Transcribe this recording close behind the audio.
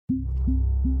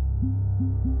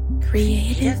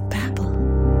Creative babble.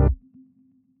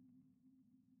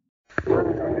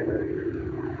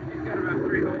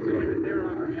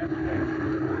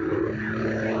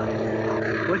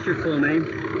 What's your full name?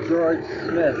 George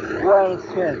Smith. Ryan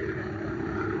Smith.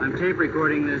 I'm tape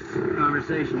recording this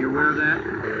conversation. You aware of that?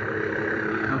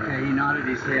 Okay, he nodded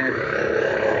his head.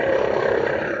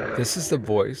 This is the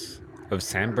voice of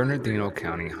San Bernardino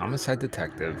County Homicide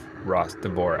Detective Ross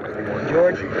Dvorak.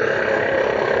 George?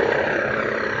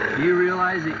 Do you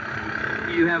realize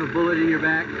that you have a bullet in your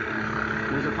back?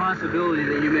 There's a possibility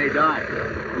that you may die.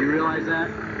 You realize that?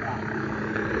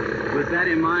 With that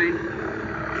in mind,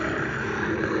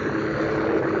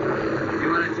 you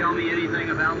want to tell me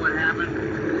anything about what happened?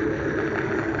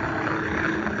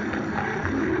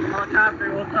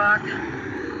 Helicopter, we'll talk.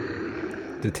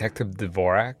 Detective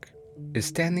Dvorak is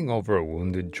standing over a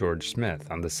wounded George Smith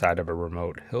on the side of a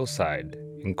remote hillside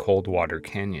in Coldwater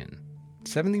Canyon,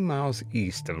 70 miles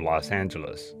east of Los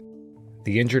Angeles.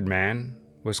 The injured man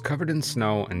was covered in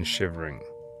snow and shivering.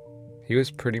 He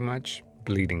was pretty much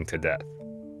bleeding to death.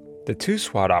 The two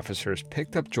SWAT officers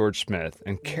picked up George Smith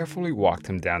and carefully walked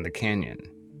him down the canyon.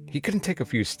 He couldn't take a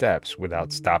few steps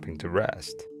without stopping to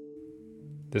rest.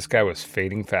 This guy was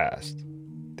fading fast.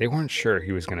 They weren't sure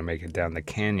he was going to make it down the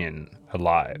canyon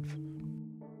alive.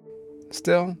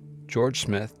 Still, George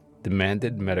Smith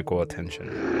demanded medical attention.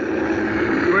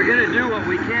 We're going to do what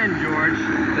we can, George,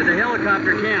 but the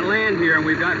helicopter can't land here, and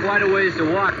we've got quite a ways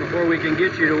to walk before we can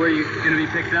get you to where you're going to be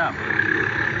picked up.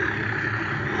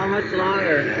 How much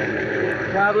longer?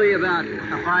 Probably about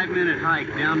a 5-minute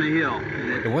hike down the hill.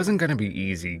 It wasn't going to be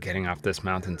easy getting off this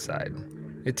mountainside.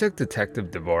 It took Detective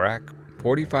Dvorak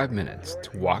 45 minutes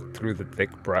to walk through the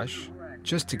thick brush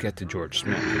just to get to George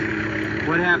Smith.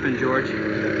 What happened, George?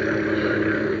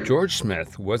 George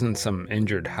Smith wasn't some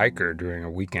injured hiker during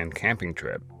a weekend camping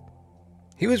trip.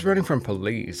 He was running from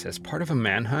police as part of a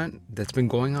manhunt that's been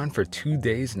going on for 2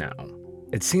 days now.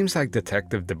 It seems like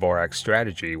Detective Dvorak's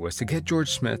strategy was to get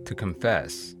George Smith to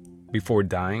confess before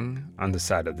dying on the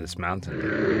side of this mountain.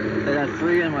 I got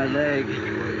 3 in my leg.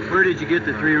 Where did you get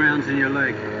the 3 rounds in your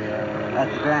leg?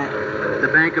 At the bank. The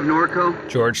Bank of Norco?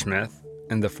 George Smith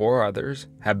and the 4 others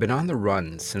have been on the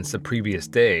run since the previous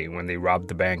day when they robbed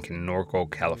the bank in Norco,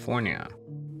 California.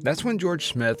 That's when George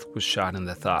Smith was shot in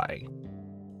the thigh.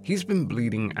 He's been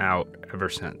bleeding out ever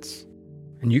since.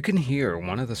 And you can hear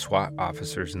one of the SWAT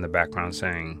officers in the background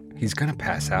saying, "He's gonna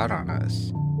pass out on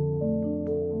us."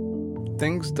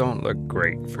 Things don't look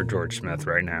great for George Smith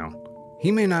right now.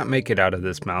 He may not make it out of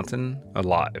this mountain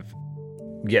alive.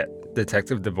 Yet,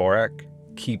 Detective Dvorak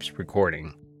keeps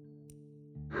recording.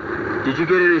 Did you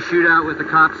get in a shootout with the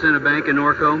cops in a bank in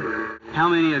Norco? How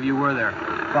many of you were there?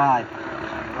 5.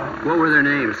 What were their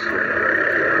names?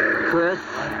 Chris,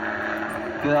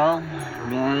 Bill,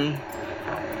 Manny,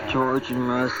 George, and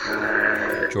Russ.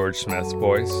 George Smith's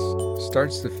voice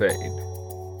starts to fade.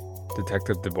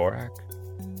 Detective Dvorak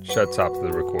shuts off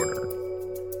the recorder.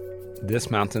 This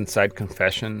mountainside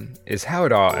confession is how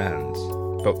it all ends.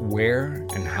 But where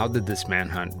and how did this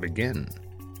manhunt begin?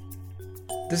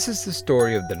 This is the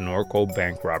story of the Norco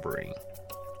Bank robbery,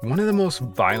 one of the most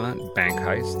violent bank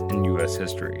heists in U.S.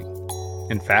 history.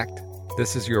 In fact,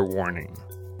 this is your warning.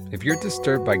 If you're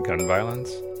disturbed by gun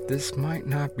violence, this might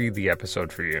not be the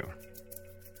episode for you.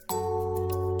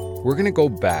 We're going to go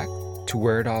back to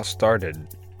where it all started,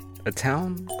 a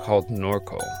town called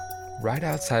Norco, right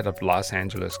outside of Los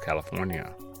Angeles,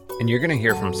 California. And you're going to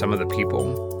hear from some of the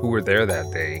people who were there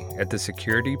that day at the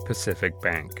Security Pacific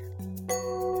Bank.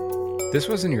 This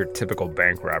wasn't your typical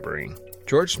bank robbery.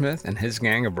 George Smith and his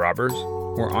gang of robbers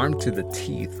were armed to the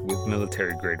teeth with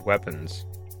military-grade weapons.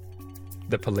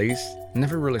 The police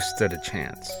never really stood a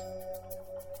chance.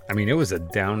 I mean, it was a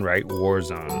downright war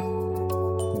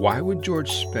zone. Why would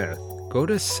George Smith go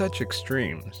to such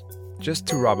extremes just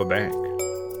to rob a bank?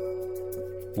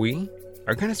 We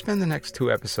are going to spend the next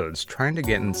 2 episodes trying to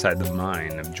get inside the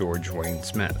mind of George Wayne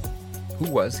Smith. Who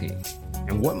was he?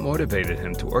 And what motivated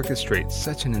him to orchestrate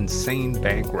such an insane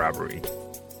bank robbery?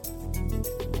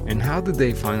 And how did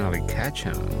they finally catch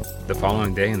him the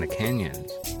following day in the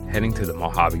canyons, heading to the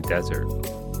Mojave Desert?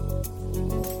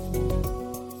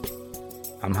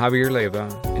 I'm Javier Leyva,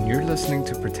 and you're listening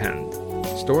to Pretend,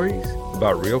 stories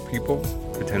about real people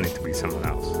pretending to be someone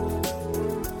else.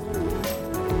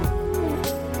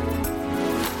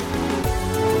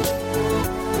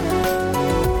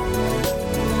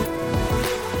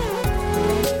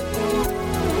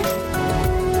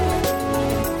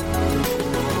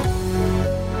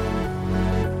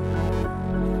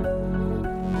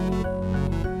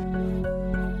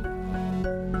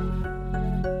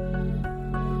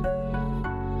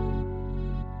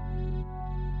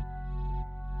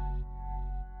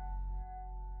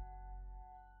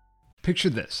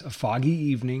 Picture this, a foggy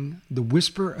evening, the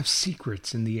whisper of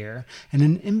secrets in the air, and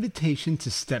an invitation to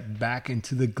step back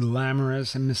into the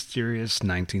glamorous and mysterious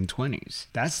 1920s.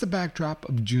 That's the backdrop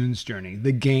of June's Journey,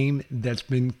 the game that's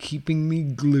been keeping me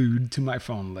glued to my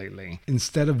phone lately.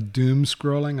 Instead of doom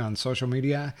scrolling on social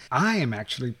media, I am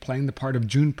actually playing the part of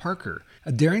June Parker,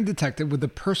 a daring detective with a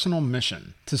personal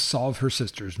mission to solve her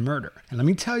sister's murder. And let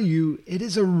me tell you, it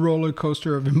is a roller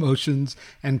coaster of emotions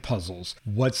and puzzles.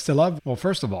 What's to love? Well,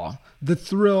 first of all, the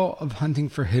thrill of hunting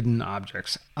for hidden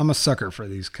objects. I'm a sucker for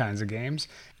these kinds of games.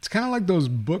 It's kind of like those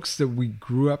books that we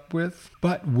grew up with,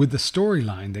 but with a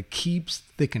storyline that keeps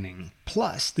thickening.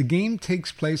 Plus, the game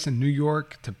takes place in New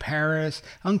York to Paris,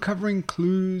 uncovering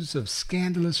clues of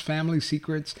scandalous family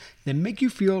secrets that make you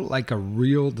feel like a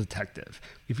real detective.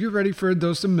 If you're ready for a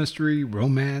dose of mystery,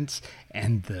 romance,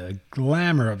 and the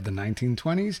glamour of the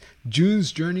 1920s,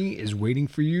 June's Journey is waiting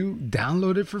for you.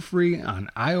 Download it for free on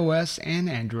iOS and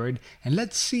Android, and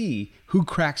let's see who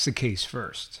cracks the case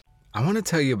first. I want to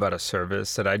tell you about a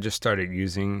service that I just started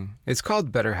using. It's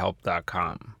called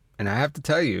BetterHelp.com. And I have to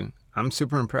tell you, I'm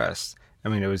super impressed. I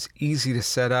mean, it was easy to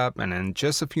set up, and in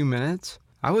just a few minutes,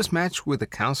 I was matched with a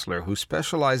counselor who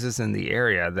specializes in the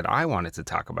area that I wanted to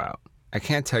talk about. I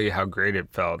can't tell you how great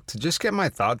it felt to just get my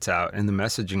thoughts out in the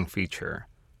messaging feature.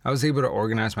 I was able to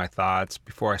organize my thoughts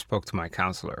before I spoke to my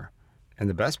counselor. And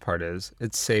the best part is,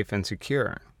 it's safe and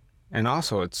secure. And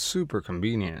also, it's super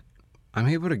convenient. I'm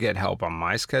able to get help on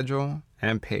my schedule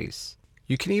and pace.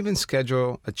 You can even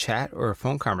schedule a chat or a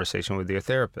phone conversation with your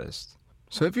therapist.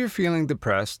 So if you're feeling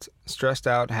depressed, stressed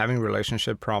out, having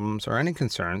relationship problems, or any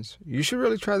concerns, you should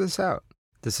really try this out.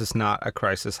 This is not a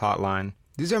crisis hotline.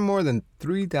 These are more than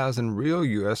 3,000 real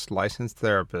U.S. licensed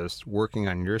therapists working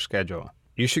on your schedule.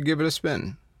 You should give it a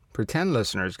spin. Pretend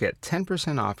listeners get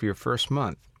 10% off your first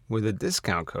month with a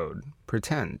discount code,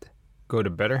 PRETEND. Go to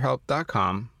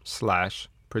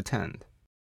betterhelp.com/pretend.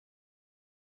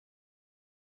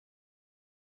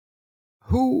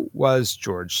 Who was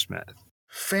George Smith?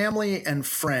 Family and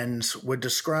friends would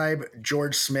describe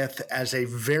George Smith as a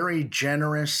very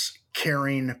generous,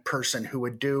 caring person who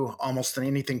would do almost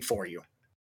anything for you.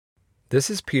 This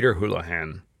is Peter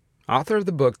Houlihan, author of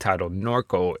the book titled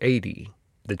Norco 80,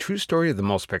 the true story of the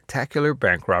most spectacular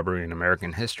bank robbery in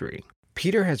American history.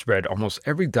 Peter has read almost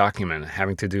every document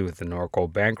having to do with the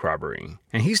Norco Bank robbery,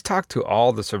 and he's talked to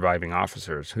all the surviving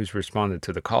officers who's responded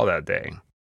to the call that day.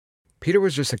 Peter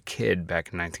was just a kid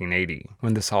back in 1980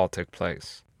 when this all took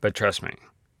place. But trust me,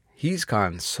 he's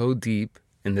gone so deep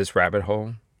in this rabbit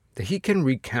hole that he can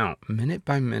recount minute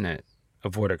by minute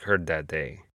of what occurred that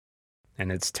day.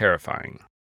 And it's terrifying.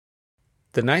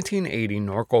 The 1980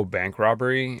 Norco Bank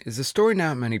robbery is a story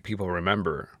not many people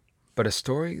remember, but a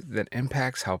story that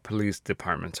impacts how police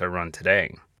departments are run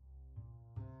today.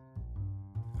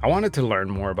 I wanted to learn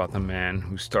more about the man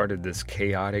who started this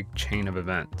chaotic chain of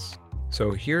events.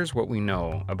 So here's what we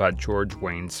know about George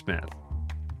Wayne Smith.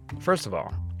 First of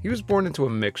all, he was born into a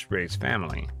mixed-race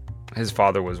family. His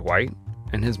father was white,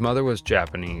 and his mother was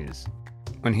Japanese.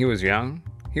 When he was young,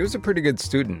 he was a pretty good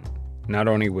student. Not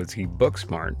only was he book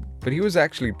smart, but he was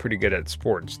actually pretty good at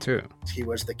sports too. He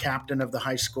was the captain of the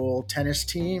high school tennis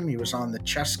team. He was on the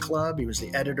chess club. He was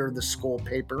the editor of the school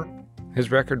paper.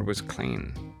 His record was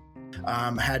clean.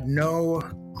 Had no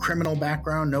criminal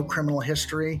background, no criminal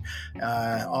history.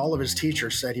 All of his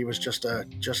teachers said he was just a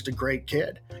great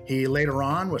kid. He later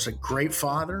on was a great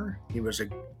father. He was a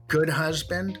good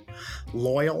husband,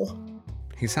 loyal.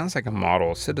 He sounds like a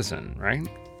model citizen, right?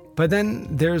 But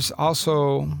then there's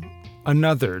also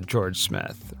another George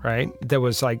Smith, right? That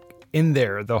was like in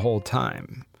there the whole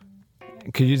time.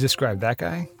 Could you describe that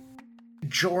guy?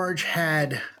 George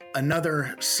had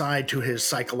another side to his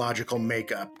psychological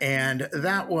makeup, and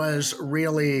that was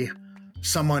really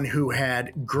someone who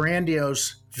had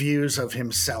grandiose views of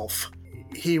himself.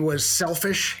 He was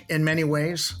selfish in many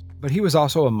ways. But he was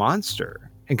also a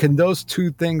monster. And can those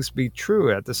two things be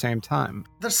true at the same time?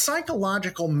 The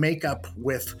psychological makeup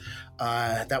with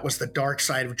that was the dark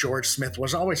side of George Smith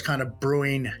was always kind of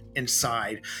brewing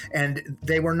inside, and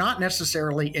they were not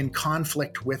necessarily in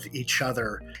conflict with each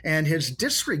other. And his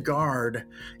disregard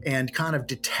and kind of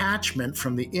detachment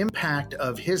from the impact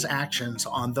of his actions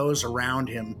on those around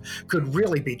him could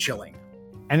really be chilling.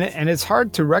 And it's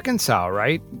hard to reconcile,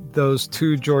 right? Those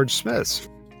two George Smiths.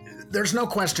 There's no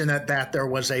question that there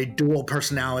was a dual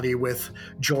personality with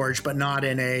George, but not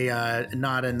in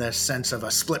the sense of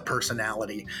a split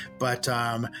personality. But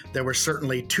there were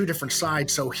certainly two different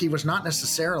sides. So he was not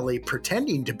necessarily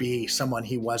pretending to be someone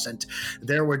he wasn't.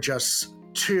 There were just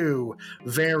two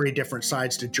very different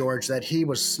sides to George that he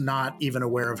was not even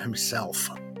aware of himself.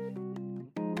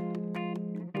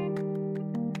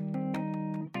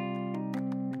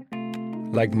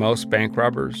 Like most bank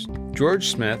robbers, George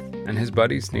Smith and his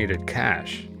buddies needed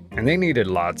cash, and they needed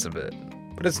lots of it.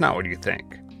 But it's not what you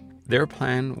think. Their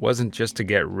plan wasn't just to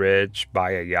get rich,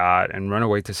 buy a yacht, and run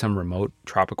away to some remote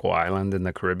tropical island in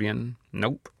the Caribbean.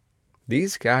 Nope.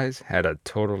 These guys had a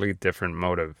totally different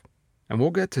motive, and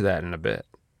we'll get to that in a bit.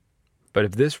 But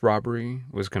if this robbery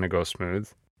was going to go smooth,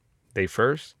 they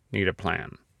first need a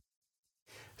plan.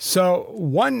 So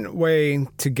one way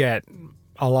to get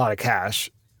a lot of cash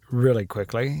really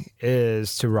quickly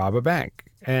is to rob a bank.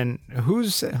 And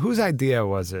whose idea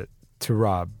was it to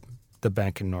rob the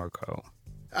bank in Norco?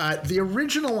 The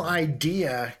original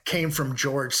idea came from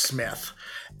George Smith,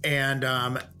 and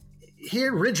he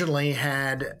originally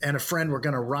had and a friend were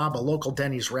going to rob a local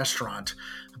Denny's restaurant.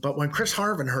 But when Chris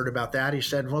Harvin heard about that, he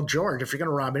said, well, George, if you're going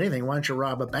to rob anything, why don't you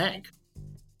rob a bank?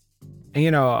 You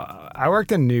know, I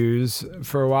worked in news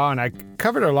for a while, and I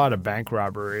covered a lot of bank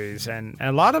robberies, and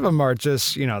a lot of them are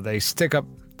just, they stick up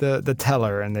the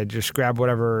teller and they just grab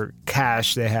whatever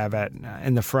cash they have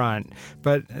in the front.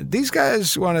 But these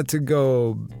guys wanted to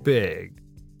go big.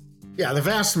 Yeah, the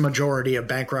vast majority of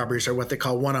bank robberies are what they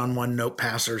call one-on-one note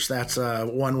passers. That's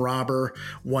one robber,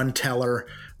 one teller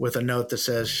with a note that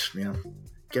says,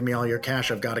 give me all your cash,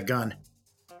 I've got a gun.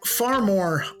 Far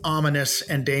more ominous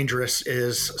and dangerous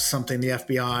is something the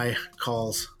FBI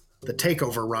calls the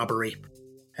takeover robbery.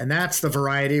 And that's the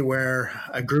variety where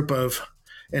a group of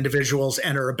individuals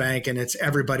enter a bank and it's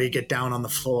everybody get down on the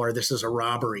floor. This is a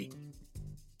robbery.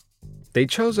 They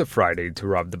chose a Friday to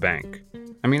rob the bank.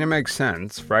 I mean, it makes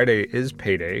sense. Friday is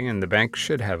payday and the bank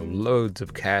should have loads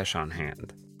of cash on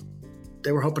hand.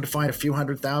 They were hoping to find a few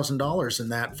 $100,000 in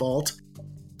that vault.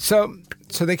 So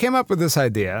they came up with this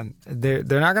idea. They're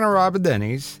not going to rob a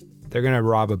Denny's. They're going to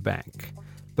rob a bank.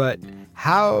 But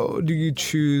how do you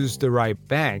choose the right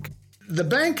bank? The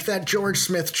bank that George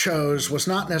Smith chose was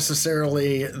not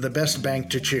necessarily the best bank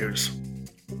to choose.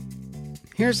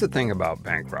 Here's the thing about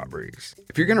bank robberies.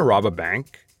 If you're going to rob a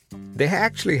bank, they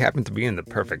actually happen to be in the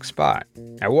perfect spot.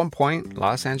 At one point,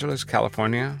 Los Angeles,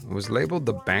 California was labeled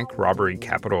the bank robbery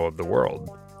capital of the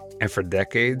world. And for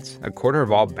decades, a quarter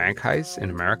of all bank heists in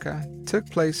America took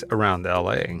place around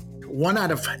LA. 1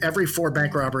 out of every 4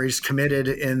 bank robberies committed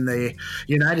in the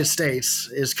United States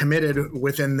is committed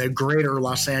within the greater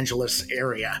Los Angeles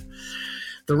area.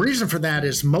 The reason for that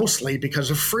is mostly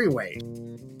because of freeway.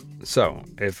 So,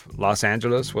 if Los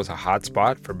Angeles was a hot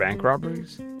spot for bank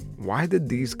robberies, why did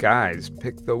these guys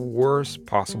pick the worst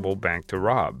possible bank to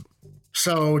rob?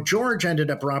 So George ended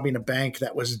up robbing a bank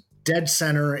that was dead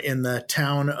center in the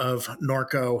town of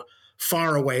Norco,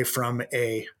 far away from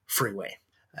a freeway.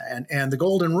 And the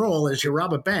golden rule is you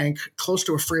rob a bank close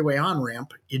to a freeway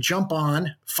on-ramp, you jump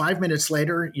on, 5 minutes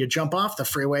later, you jump off the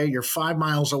freeway, you're 5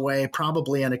 miles away,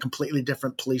 probably in a completely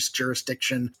different police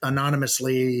jurisdiction,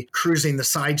 anonymously cruising the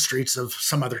side streets of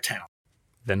some other town.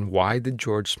 Then why did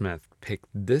George Smith pick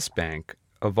this bank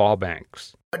of all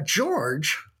banks? But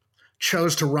George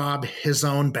chose to rob his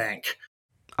own bank.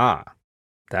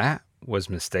 That was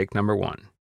mistake number 1.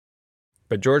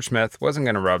 But George Smith wasn't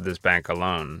going to rob this bank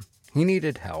alone. He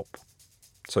needed help.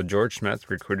 So George Smith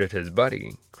recruited his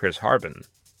buddy, Chris Harvin.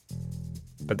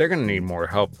 But they're going to need more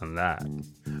help than that.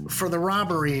 For the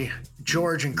robbery,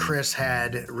 George and Chris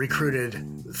had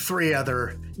recruited 3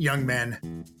 other young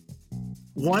men.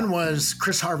 One was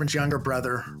Chris Harvin's younger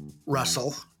brother,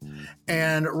 Russell.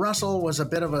 And Russell was a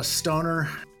bit of a stoner,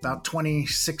 about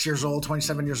 26 years old,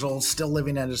 27 years old, still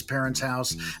living at his parents'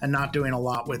 house and not doing a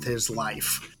lot with his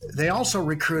life. They also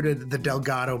recruited the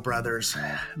Delgado brothers.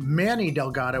 Manny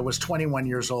Delgado was 21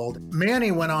 years old.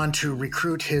 Manny went on to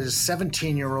recruit his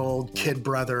 17-year-old kid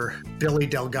brother, Billy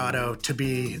Delgado, to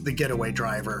be the getaway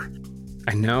driver.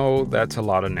 I know that's a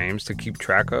lot of names to keep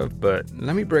track of, but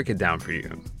let me break it down for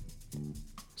you.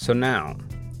 So now,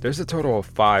 there's a total of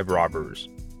 5 robbers.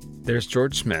 There's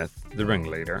George Smith, the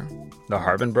ringleader, the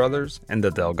Harvin brothers, and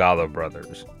the Delgado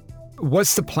brothers.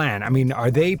 What's the plan? I mean, are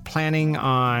they planning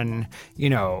on,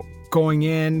 going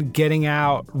in, getting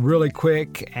out really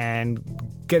quick and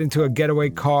getting to a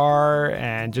getaway car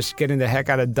and just getting the heck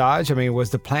out of Dodge? I mean, was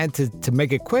the plan to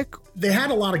make it quick? They had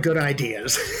a lot of good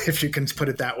ideas, if you can put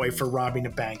it that way, for robbing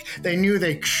a bank. They knew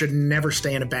they should never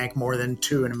stay in a bank more than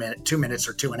 2 minutes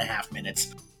or 2.5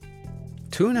 minutes.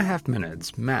 2.5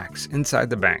 minutes max inside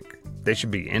the bank. They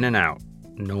should be in and out.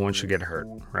 No one should get hurt,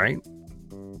 right?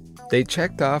 They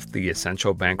checked off the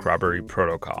essential bank robbery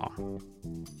protocol.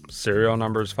 Serial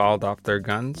numbers filed off their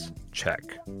guns? Check.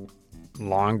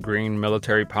 Long green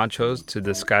military ponchos to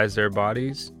disguise their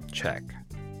bodies? Check.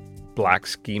 Black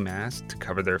ski masks to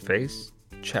cover their face?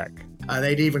 Check.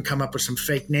 They'd even come up with some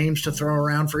fake names to throw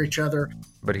around for each other.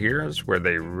 But here's where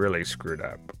they really screwed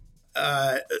up.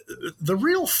 the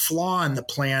real flaw in the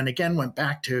plan, again, went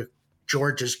back to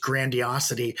George's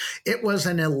grandiosity. It was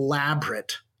an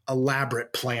elaborate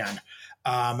plan.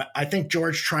 I think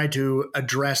George tried to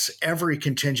address every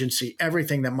contingency,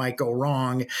 everything that might go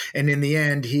wrong. And in the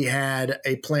end, he had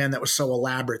a plan that was so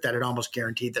elaborate that it almost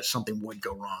guaranteed that something would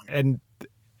go wrong. And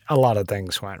a lot of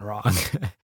things went wrong.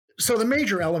 So the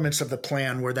major elements of the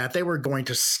plan were that they were going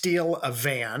to steal a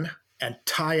van and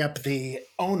tie up the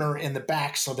owner in the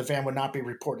back so the van would not be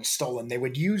reported stolen. They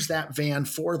would use that van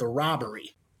for the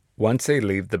robbery. Once they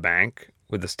leave the bank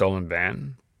with the stolen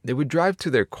van, they would drive to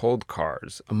their cold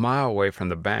cars a mile away from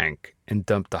the bank and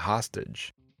dump the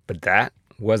hostage. But that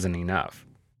wasn't enough.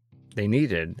 They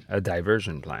needed a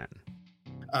diversion plan.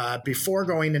 Before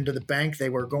going into the bank, they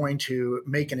were going to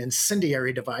make an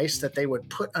incendiary device that they would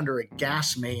put under a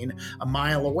gas main a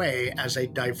mile away as a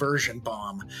diversion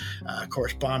bomb. Of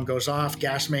course, bomb goes off,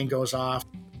 gas main goes off.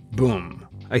 Boom.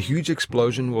 A huge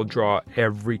explosion will draw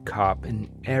every cop and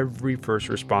every first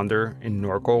responder in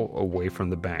Norco away from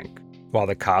the bank. While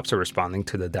the cops are responding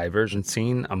to the diversion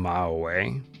scene a mile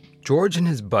away, George and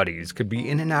his buddies could be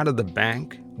in and out of the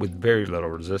bank with very little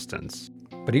resistance.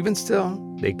 But even still,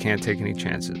 they can't take any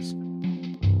chances.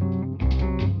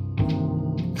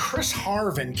 Chris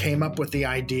Harvin came up with the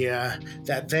idea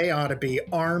that they ought to be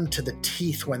armed to the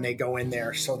teeth when they go in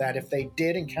there so that if they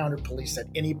did encounter police at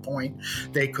any point,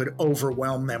 they could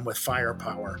overwhelm them with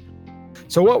firepower.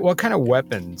 So what kind of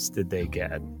weapons did they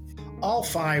get? All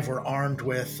 5 were armed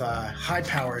with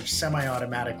high-powered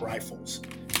semi-automatic rifles,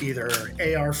 either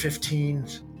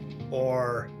AR-15s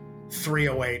or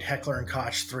 308, Heckler &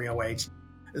 Koch 308s.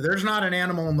 There's not an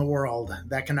animal in the world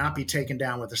that cannot be taken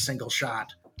down with a single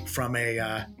shot from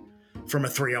a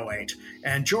 308.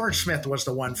 And George Smith was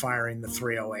the one firing the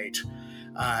 308.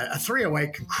 A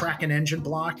 308 can crack an engine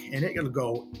block, and it'll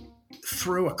go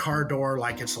through a car door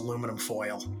like it's aluminum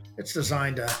foil. It's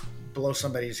designed to blow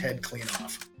somebody's head clean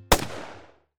off.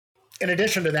 In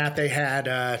addition to that, they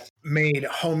had made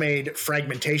homemade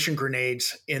fragmentation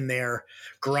grenades in their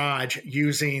garage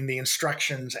using the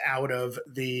instructions out of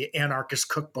the anarchist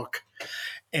cookbook.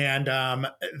 And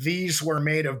these were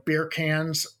made of beer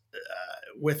cans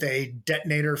with a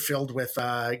detonator filled with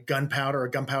gunpowder, a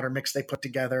gunpowder mix they put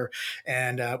together,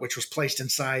 and which was placed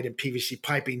inside in PVC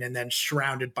piping and then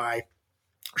surrounded by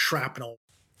shrapnel.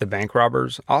 The bank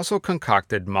robbers also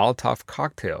concocted Molotov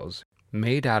cocktails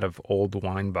made out of old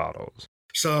wine bottles.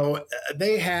 So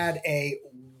they had a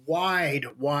wide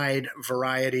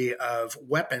variety of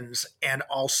weapons and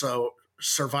also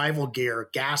survival gear,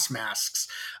 gas masks,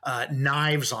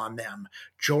 knives on them.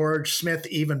 George Smith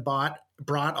even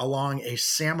brought along a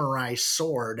samurai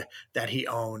sword that he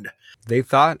owned. They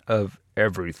thought of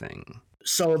everything.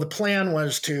 So the plan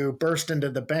was to burst into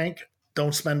the bank,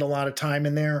 don't spend a lot of time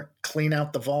in there, clean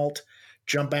out the vault,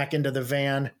 jump back into the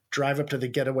van, drive up to the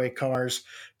getaway cars,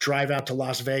 drive out to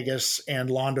Las Vegas,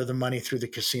 and launder the money through the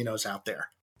casinos out there.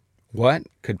 What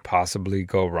could possibly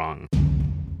go wrong?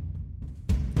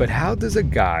 But how does a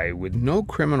guy with no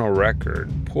criminal record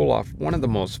pull off one of the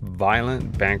most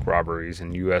violent bank robberies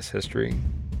in U.S. history?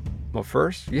 Well,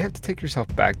 first, you have to take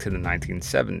yourself back to the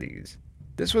 1970s.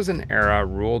 This was an era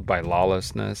ruled by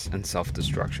lawlessness and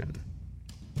self-destruction.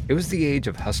 It was the age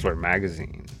of Hustler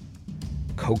magazine,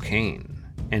 cocaine,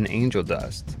 and angel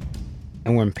dust.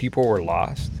 And when people were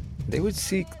lost, they would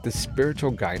seek the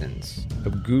spiritual guidance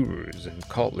of gurus and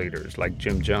cult leaders like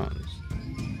Jim Jones.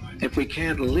 If we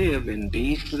can't live in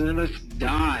peace, then let's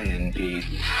die in peace.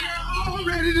 We're all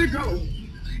ready to go.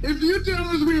 If you tell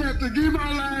us we have to give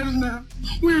our lives now,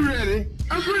 we're ready.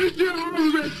 I'm pretty sure all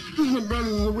the rest of the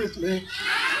brothers are with me.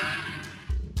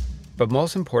 But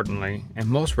most importantly, and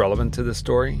most relevant to the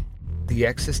story, the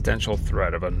existential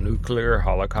threat of a nuclear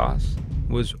holocaust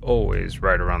was always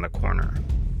right around the corner.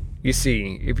 You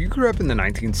see, if you grew up in the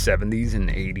 1970s and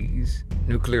 80s,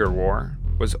 nuclear war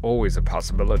was always a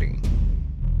possibility.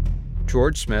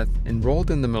 George Smith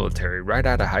enrolled in the military right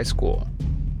out of high school.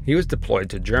 He was deployed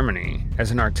to Germany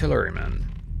as an artilleryman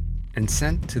and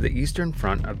sent to the Eastern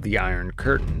Front of the Iron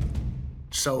Curtain.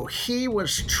 So he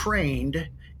was trained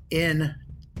in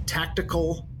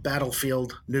tactical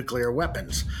battlefield nuclear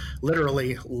weapons,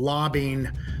 literally lobbing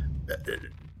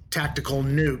tactical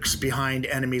nukes behind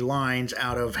enemy lines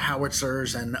out of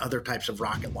howitzers and other types of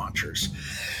rocket launchers.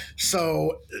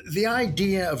 So the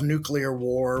idea of nuclear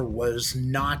war was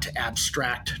not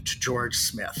abstract to George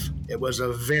Smith. It was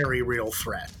a very real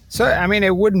threat. So, I mean,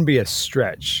 it wouldn't be a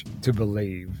stretch to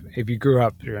believe, if you grew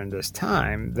up during this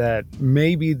time, that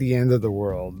maybe the end of the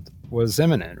world was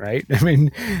imminent, right? I mean,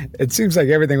 it seems like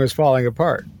everything was falling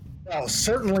apart. Well,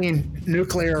 certainly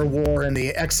nuclear war and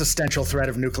the existential threat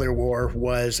of nuclear war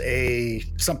was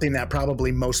something that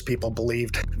probably most people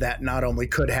believed that not only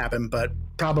could happen, but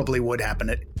probably would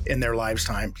happen in their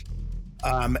lifetime.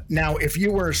 Now, if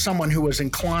you were someone who was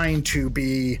inclined to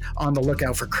be on the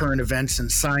lookout for current events and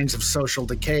signs of social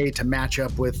decay to match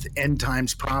up with end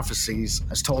times prophecies,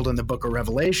 as told in the book of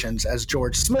Revelations, as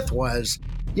George Smith was,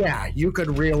 yeah, you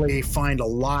could really find a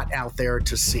lot out there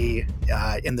to see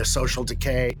in the social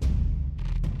decay.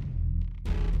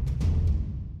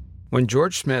 When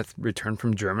George Smith returned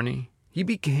from Germany, he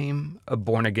became a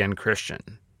born-again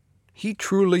Christian. He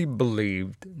truly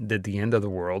believed that the end of the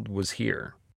world was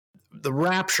here. The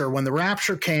rapture, when the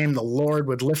rapture came, the Lord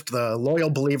would lift the loyal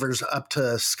believers up to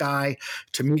the sky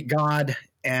to meet God,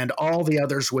 and all the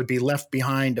others would be left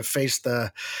behind to face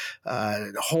the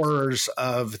horrors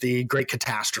of the great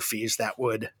catastrophes that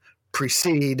would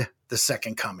precede the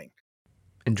second coming.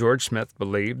 And George Smith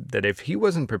believed that if he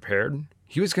wasn't prepared,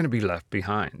 he was going to be left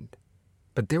behind.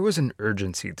 But there was an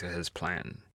urgency to his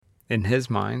plan. In his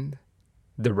mind,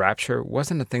 the rapture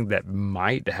wasn't a thing that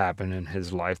might happen in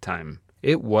his lifetime.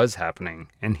 It was happening,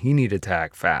 and he needed to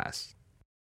act fast.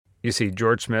 You see,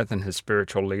 George Smith and his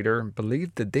spiritual leader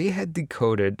believed that they had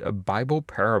decoded a Bible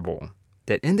parable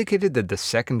that indicated that the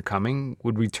second coming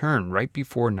would return right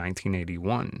before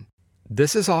 1981.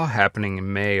 This is all happening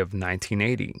in May of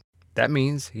 1980. That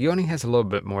means he only has a little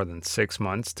bit more than 6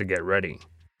 months to get ready.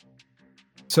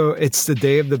 So it's the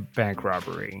day of the bank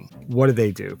robbery. What do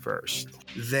they do first?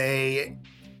 They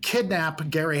kidnap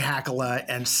Gary Hackala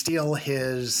and steal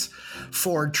his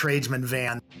Ford tradesman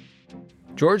van.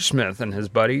 George Smith and his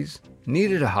buddies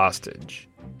needed a hostage,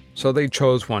 so they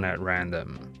chose one at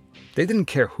random. They didn't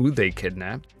care who they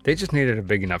kidnapped, they just needed a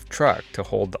big enough truck to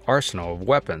hold the arsenal of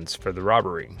weapons for the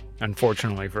robbery.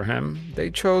 Unfortunately for him, they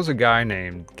chose a guy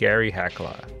named Gary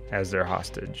Hackala as their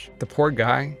hostage. The poor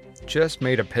guy just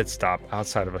made a pit stop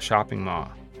outside of a shopping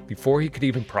mall. Before he could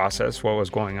even process what was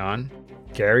going on,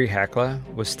 Gary Hackala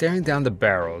was staring down the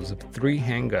barrels of 3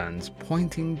 handguns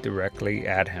pointing directly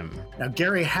at him. Now,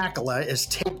 Gary Hackala is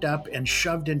taped up and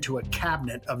shoved into a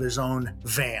cabinet of his own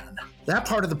van. That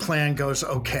part of the plan goes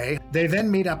okay. They then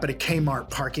meet up at a Kmart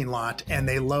parking lot and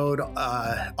they load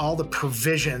all the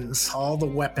provisions, all the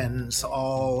weapons,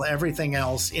 everything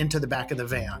else into the back of the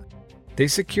van. They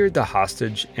secured the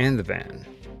hostage and the van.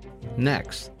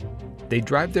 Next, they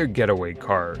drive their getaway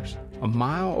cars a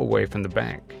mile away from the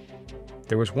bank.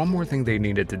 There was one more thing they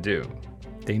needed to do.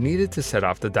 They needed to set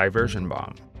off the diversion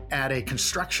bomb. At a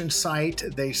construction site,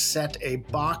 they set a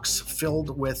box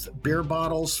filled with beer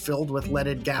bottles, filled with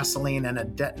leaded gasoline and a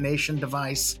detonation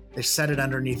device. They set it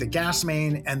underneath a gas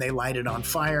main and they light it on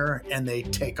fire and they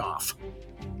take off.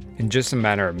 In just a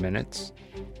matter of minutes,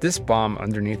 this bomb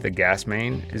underneath the gas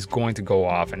main is going to go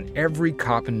off and every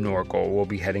cop in Norco will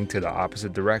be heading to the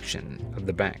opposite direction of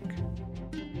the bank.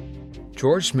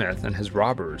 George Smith and his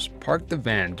robbers parked the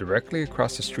van directly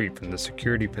across the street from the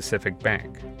Security Pacific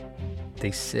Bank. They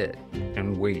sit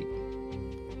and wait,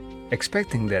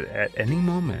 expecting that at any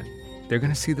moment, they're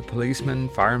going to see the policemen,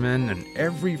 firemen, and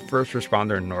every first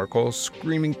responder in Norco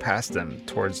screaming past them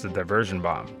towards the diversion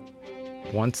bomb.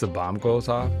 Once the bomb goes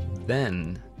off,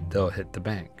 then they'll hit the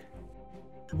bank.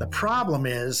 The problem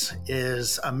is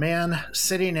a man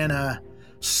sitting in a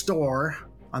store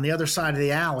on the other side of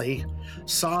the alley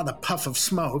saw the puff of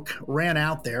smoke, ran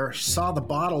out there, saw the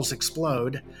bottles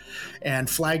explode, and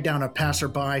flagged down a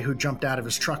passerby who jumped out of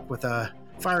his truck with a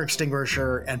fire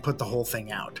extinguisher and put the whole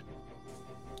thing out.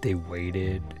 They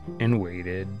waited and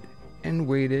waited and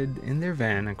waited in their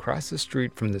van across the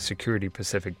street from the Security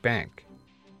Pacific Bank.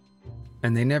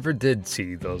 And they never did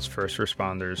see those first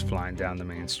responders flying down the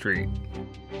main street.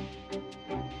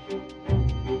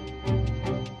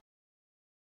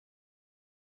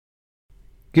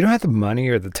 You don't have the money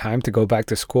or the time to go back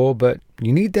to school, but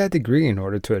you need that degree in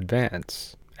order to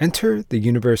advance. Enter the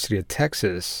University of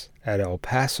Texas at El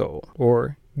Paso,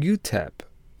 or UTEP.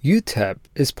 UTEP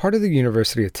is part of the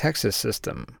University of Texas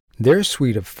system. Their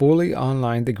suite of fully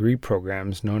online degree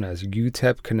programs known as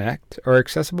UTEP Connect are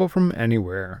accessible from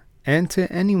anywhere and to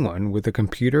anyone with a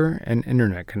computer and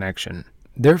internet connection.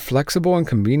 They're flexible and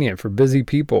convenient for busy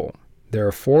people. They're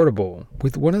affordable,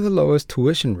 with one of the lowest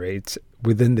tuition rates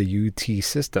within the UT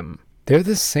system. They're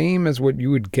the same as what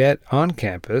you would get on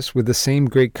campus with the same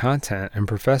great content and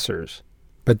professors.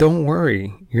 But don't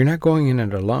worry, you're not going in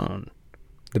it alone.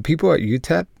 The people at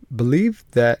UTEP believe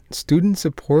that student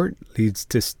support leads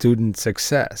to student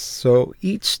success, so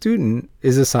each student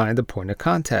is assigned a point of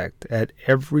contact at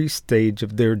every stage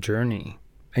of their journey.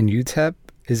 And UTEP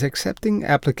is accepting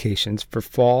applications for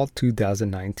fall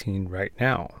 2019 right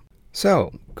now.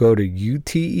 So go to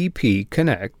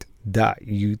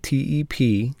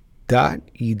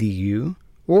utepconnect.utep.edu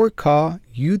or call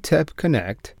UTEP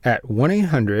Connect at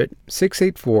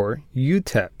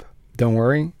 1-800-684-UTEP. Don't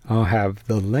worry, I'll have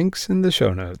the links in the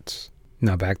show notes.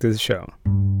 Now back to the show.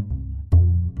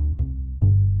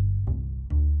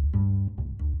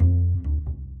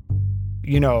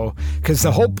 You know, because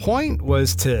the whole point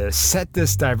was to set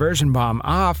this diversion bomb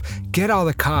off, get all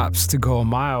the cops to go a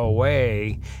mile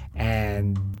away,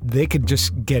 and they could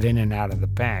just get in and out of the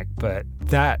bank. But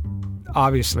that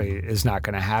obviously is not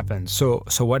going to happen. So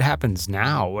what happens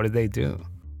now? What do they do?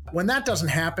 When that doesn't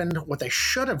happen, what they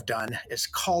should have done is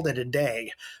called it a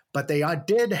day. But they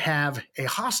did have a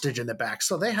hostage in the back,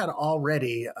 so they had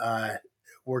already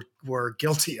were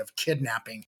guilty of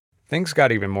kidnapping. Things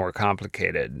got even more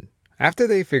complicated. After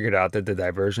they figured out that the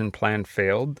diversion plan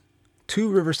failed, 2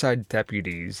 Riverside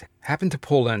deputies happened to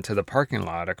pull into the parking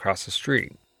lot across the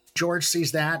street. George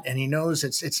sees that, and he knows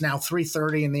it's now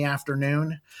 3:30 in the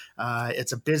afternoon.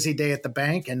 It's a busy day at the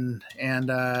bank, and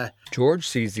George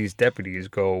sees these deputies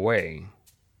go away.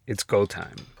 It's go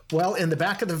time. Well, in the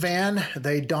back of the van,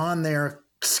 they don their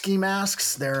ski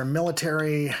masks, their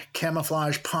military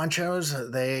camouflage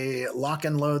ponchos. They lock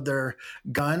and load their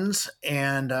guns,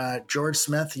 and George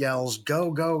Smith yells,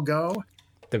 "Go, go, go."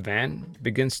 The van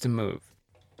begins to move.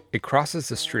 It crosses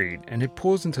the street, and it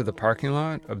pulls into the parking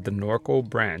lot of the Norco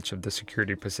branch of the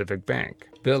Security Pacific Bank.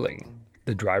 Billy,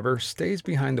 the driver, stays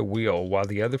behind the wheel while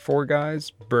the other 4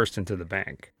 guys burst into the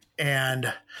bank.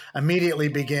 And immediately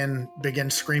begin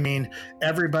screaming,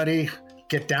 "Everybody,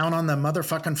 get down on the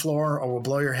motherfucking floor or we'll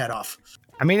blow your head off."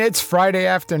 I mean, it's Friday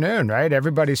afternoon, right?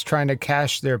 Everybody's trying to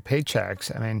cash their paychecks.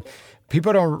 I mean,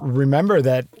 people don't remember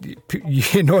that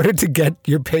in order to get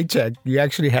your paycheck, you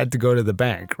actually had to go to the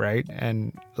bank, right?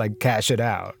 And like cash it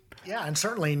out. Yeah, and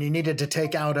certainly you needed to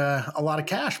take out a lot of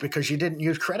cash because you didn't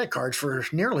use credit cards for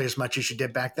nearly as much as you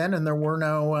did back then, and there were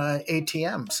no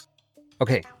ATMs.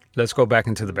 Okay, let's go back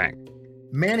into the bank.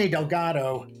 Manny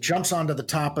Delgado jumps onto the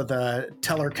top of the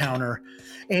teller counter,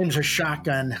 aims a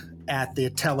shotgun at the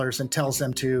tellers and tells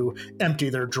them to empty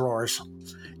their drawers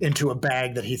into a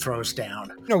bag that he throws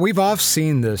down. You know, we've all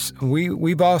seen this.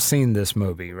 We've all seen this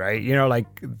movie, right? You know, like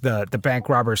the bank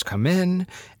robbers come in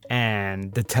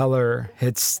and the teller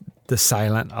hits the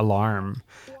silent alarm.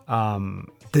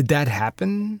 Did that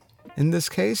happen in this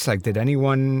case? Like, did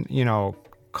anyone,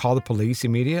 call the police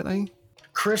immediately?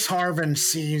 Chris Harvin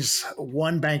sees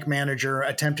one bank manager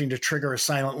attempting to trigger a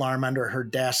silent alarm under her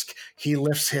desk. He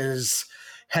lifts his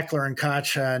Heckler &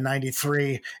 Koch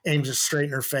 93, aims it straight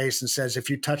in her face and says, "If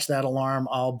you touch that alarm,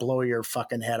 I'll blow your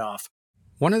fucking head off."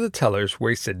 One of the tellers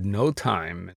wasted no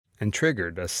time and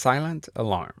triggered a silent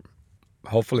alarm.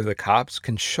 Hopefully the cops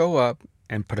can show up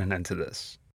and put an end to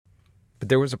this. But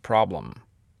there was a problem.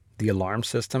 The alarm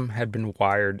system had been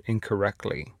wired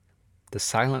incorrectly. The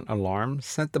silent alarm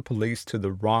sent the police to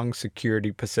the wrong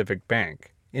Security Pacific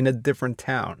Bank in a different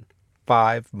town,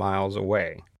 5 miles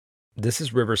away. This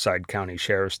is Riverside County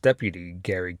Sheriff's Deputy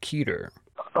Gary Keeter.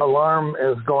 Alarm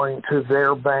is going to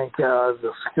their bank,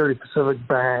 the Security Pacific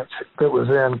branch that was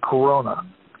in Corona.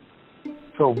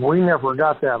 So we never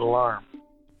got that alarm.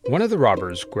 One of the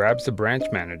robbers grabs the branch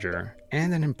manager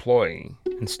and an employee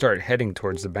and start heading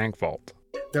towards the bank vault.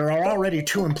 There are already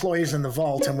 2 employees in the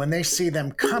vault, and when they see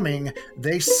them coming,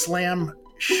 they slam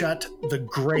shut the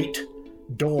grate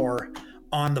door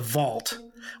on the vault,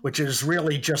 which is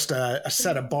really just a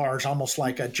set of bars, almost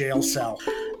like a jail cell.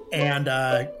 And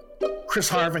Chris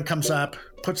Harvin comes up,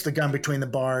 puts the gun between the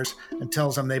bars, and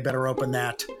tells them they better open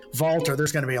that vault or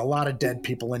there's going to be a lot of dead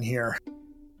people in here.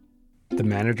 The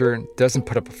manager doesn't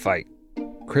put up a fight.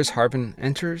 Chris Harvin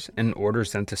enters and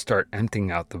orders them to start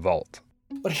emptying out the vault.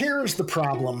 But here's the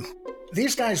problem.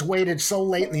 These guys waited so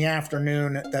late in the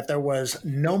afternoon that there was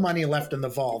no money left in the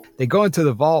vault. They go into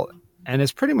the vault and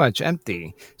it's pretty much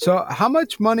empty. So how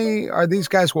much money are these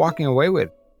guys walking away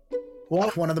with? Well,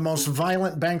 one of the most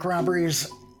violent bank robberies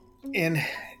in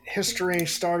history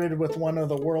started with one of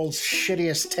the world's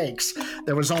shittiest takes.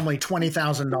 There was only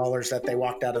 $20,000 that they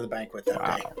walked out of the bank with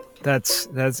that day. That's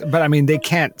but I mean, they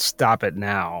can't stop it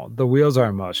now. The wheels are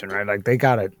in motion, right? Like they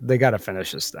gotta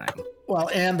finish this thing. Well,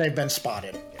 and they've been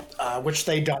spotted, which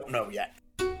they don't know yet.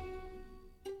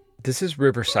 This is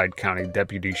Riverside County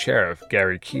Deputy Sheriff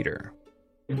Gary Keeter.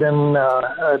 Been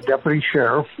a deputy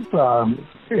sheriff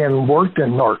and worked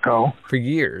in Norco. For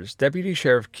years, Deputy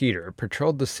Sheriff Keeter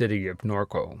patrolled the city of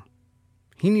Norco.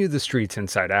 He knew the streets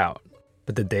inside out,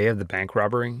 but the day of the bank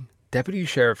robbery, Deputy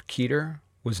Sheriff Keeter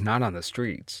was not on the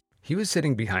streets. He was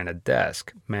sitting behind a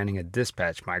desk, manning a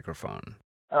dispatch microphone.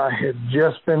 I had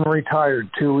just been retired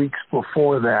 2 weeks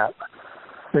before that,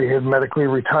 They had medically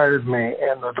retired me,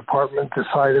 and the department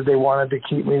decided they wanted to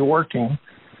keep me working.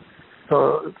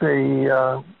 So they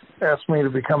asked me to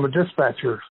become a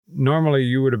dispatcher. Normally,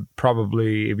 you would have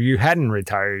probably, if you hadn't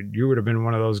retired, you would have been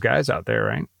one of those guys out there,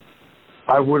 right?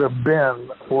 I would have been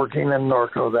working in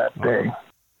Norco that day.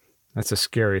 That's a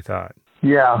scary thought.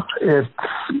 Yeah, it's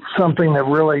something that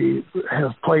really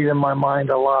has played in my mind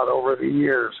a lot over the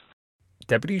years.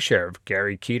 Deputy Sheriff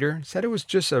Gary Keeter said it was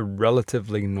just a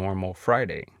relatively normal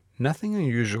Friday. Nothing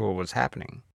unusual was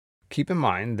happening. Keep in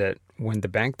mind that when the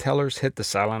bank tellers hit the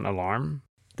silent alarm,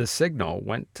 the signal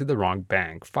went to the wrong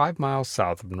bank 5 miles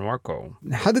south of Norco.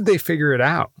 How did they figure it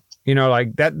out? You know,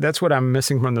 like that's what I'm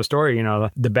missing from the story. You know,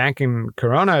 the bank in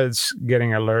Corona is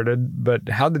getting alerted, but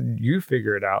how did you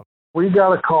figure it out? We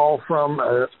got a call from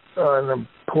an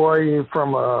employee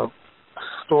from a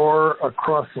store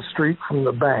across the street from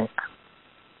the bank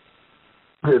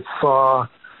that saw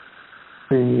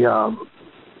the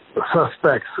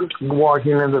suspects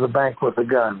walking into the bank with the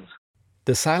guns.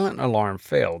 The silent alarm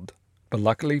failed, but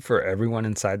luckily for everyone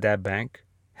inside that bank,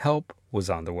 help was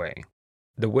on the way.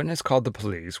 The witness called the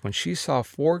police when she saw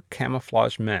 4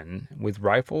 camouflaged men with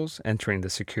rifles entering the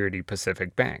Security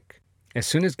Pacific Bank. As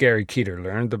soon as Gary Keeter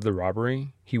learned of the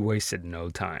robbery, he wasted no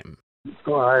time.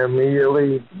 So I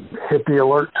immediately hit the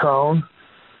alert tone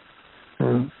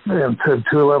and said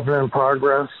 211 in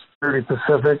progress, 30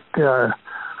 Pacific,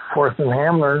 4th and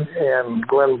Hamler, and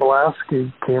Glenn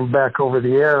Belaski came back over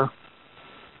the air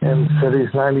and said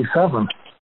he's 97. Riverside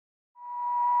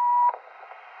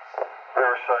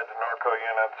to Norco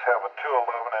units have a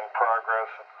 211 in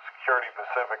progress at the Security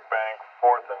Pacific Bank,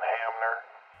 4th and Hamner.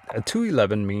 A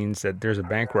 211 means that there's a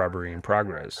bank robbery in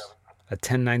progress. A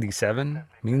 1097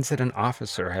 means that an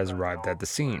officer has arrived at the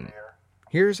scene.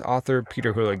 Here's author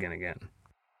Peter Hooligan again.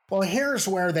 Well, here's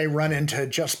where they run into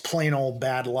just plain old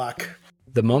bad luck.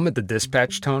 The moment the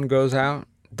dispatch tone goes out,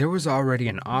 there was already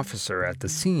an officer at the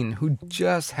scene who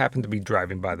just happened to be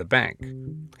driving by the bank.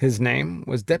 His name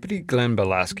was Deputy Glenn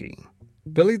Belaski.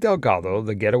 Billy Delgado,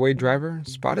 the getaway driver,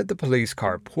 spotted the police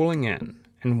car pulling in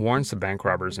and warns the bank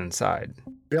robbers inside.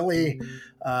 Billy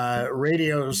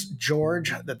radios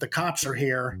George that the cops are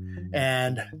here,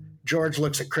 and George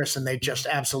looks at Chris and they just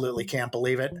absolutely can't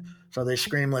believe it. So they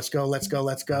scream, "Let's go, let's go,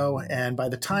 let's go." And by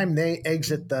the time they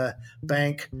exit the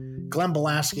bank, Glenn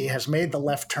Belaski has made the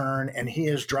left turn and he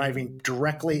is driving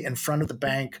directly in front of the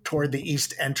bank toward the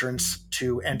east entrance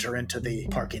to enter into the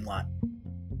parking lot.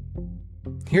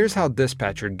 Here's how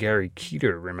dispatcher Gary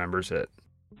Keeter remembers it.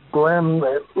 Glenn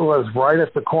was right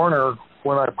at the corner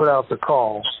when I put out the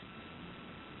call.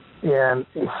 And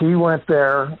he went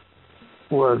there,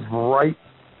 was right,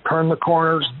 turned the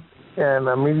corner, and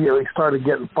immediately started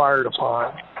getting fired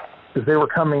upon because they were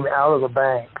coming out of the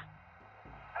bank.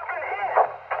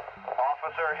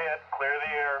 Officer hit, clear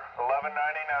the air,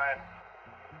 1199.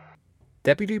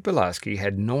 Deputy Belaski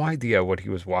had no idea what he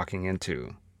was walking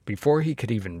into. Before he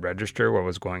could even register what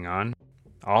was going on,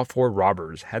 all 4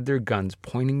 robbers had their guns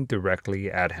pointing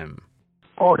directly at him.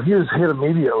 Oh, he was hit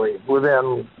immediately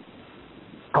within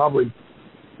probably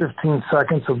 15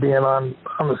 seconds of being on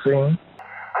the scene. I need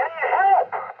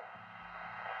help! 901,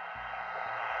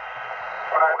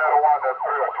 that's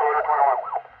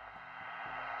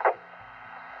 221.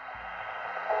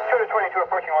 222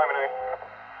 approaching Lemonade.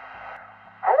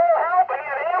 Hello, help! I need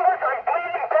an ambulance! I'm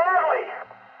bleeding badly!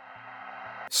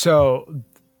 So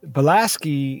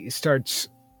Belaski starts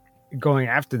going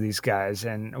after these guys,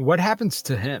 and what happens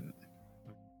to him?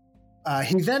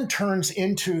 He then turns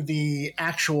into the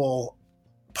actual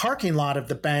parking lot of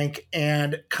the bank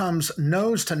and comes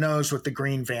nose to nose with the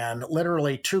green van,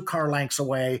 literally 2 car lengths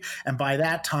away. And by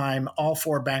that time, all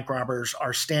 4 bank robbers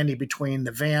are standing between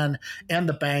the van and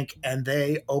the bank, and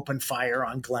they open fire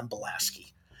on Glenn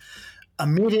Belaski.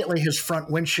 Immediately, his front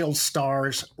windshield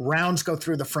stars. Rounds go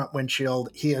through the front windshield.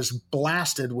 He is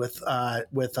blasted with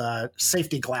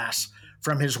safety glass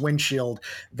from his windshield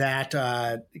that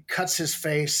cuts his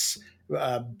face,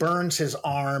 burns his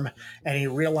arm, and he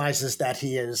realizes that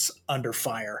he is under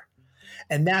fire.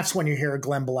 And that's when you hear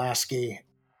Glenn Belaski. Being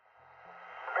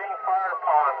fired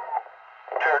upon.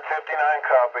 Church 59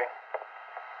 copy.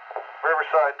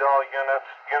 Riverside to all units.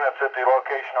 Units at the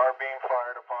location are being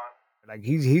fired upon. Like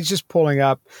he's just pulling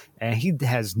up, and he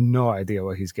has no idea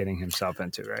what he's getting himself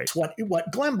into, right? What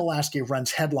Glenn Belaski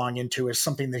runs headlong into is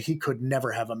something that he could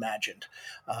never have imagined.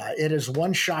 It is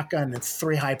 1 shotgun and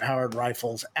 3 high-powered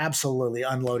rifles absolutely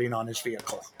unloading on his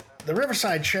vehicle. The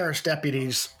Riverside Sheriff's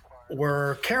deputies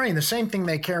were carrying the same thing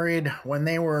they carried when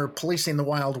they were policing the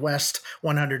Wild West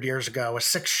 100 years ago, a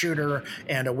 6-shooter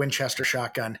and a Winchester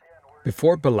shotgun.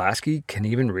 Before Belaski can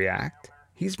even react,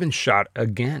 he's been shot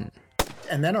again.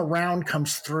 and then a round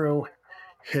comes through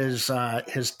his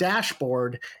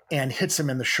dashboard and hits him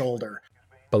in the shoulder.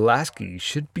 Belaski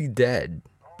should be dead,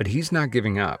 but he's not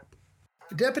giving up.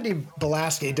 Deputy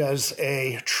Belaski does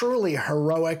a truly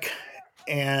heroic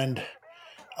and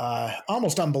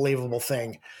almost unbelievable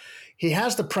thing. He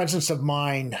has the presence of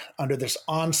mind under this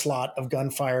onslaught of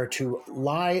gunfire to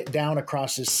lie down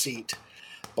across his seat.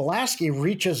 Belaski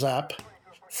reaches up,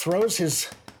 throws his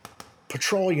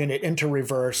patrol unit into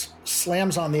reverse,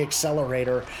 slams on the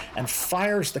accelerator, and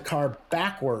fires the car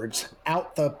backwards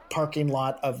out the parking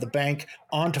lot of the bank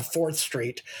onto 4th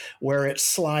Street, where it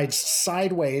slides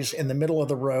sideways in the middle of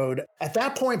the road. At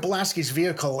that point, Belaski's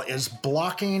vehicle is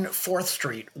blocking 4th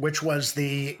Street, which was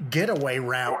the getaway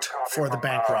route for the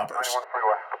bank robbers.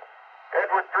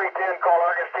 Edward 310, call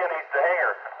Augustine, he's the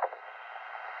hangar.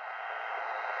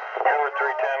 Edward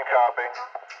 310, copy.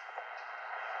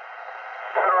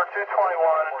 Edward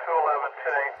 221 and 211,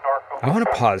 10-8, Norco. I want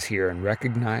to pause here and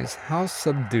recognize how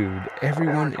subdued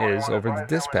everyone is over the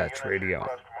dispatch radio.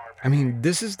 I mean,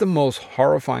 this is the most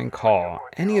horrifying call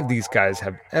any of these guys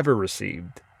have ever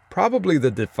received. Probably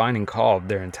the defining call of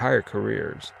their entire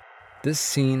careers. This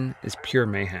scene is pure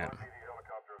mayhem.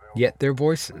 Yet their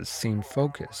voices seem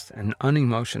focused and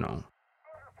unemotional.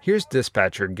 Here's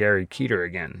dispatcher Gary Keeter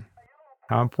again.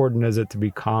 How important is it to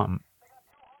be calm?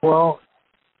 Well,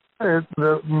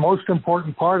 the most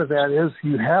important part of that is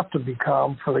you have to be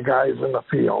calm for the guys in the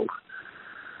field.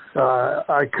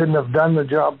 I couldn't have done the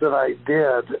job that I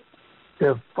did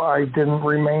if I didn't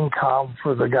remain calm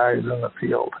for the guys in the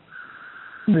field.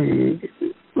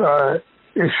 The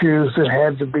issues that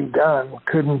had to be done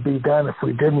couldn't be done if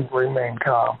we didn't remain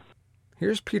calm.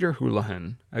 Here's Peter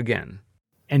Houlihan again.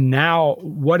 And now,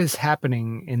 what is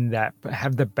happening in that?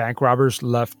 Have the bank robbers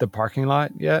left the parking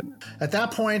lot yet? At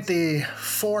that point, the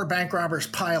 4 bank robbers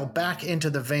pile back into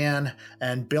the van,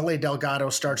 and Billy Delgado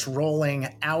starts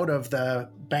rolling out of the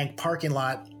bank parking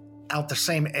lot out the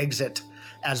same exit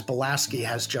as Belaski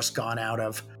has just gone out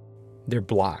of. They're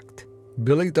blocked.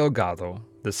 Billy Delgado,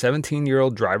 the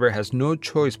 17-year-old driver, has no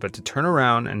choice but to turn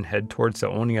around and head towards the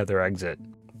only other exit.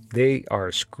 They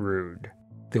are screwed.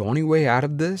 The only way out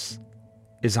of this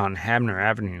is on Hamner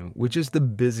Avenue, which is the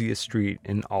busiest street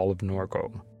in all of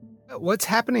Norco. What's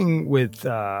happening with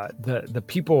the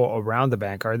people around the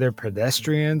bank? Are there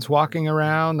pedestrians walking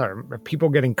around? Are people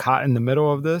getting caught in the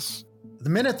middle of this? The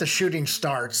minute the shooting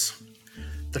starts,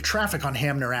 the traffic on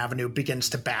Hamner Avenue begins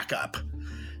to back up.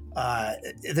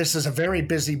 This is a very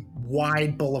busy,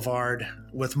 wide boulevard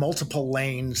with multiple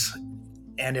lanes,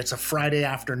 and it's a Friday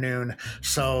afternoon,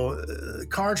 so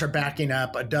cars are backing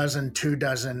up, a dozen, 2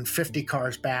 dozen, 50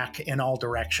 cars back in all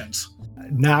directions.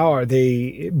 Now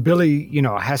Billy,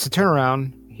 has to turn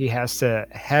around. He has to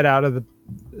head out of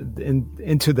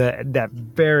into that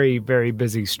very, very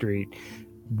busy street.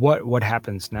 What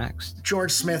happens next?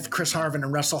 George Smith, Chris Harvin,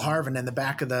 and Russell Harvin in the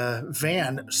back of the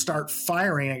van start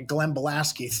firing at Glenn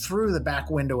Belaski through the back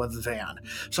window of the van.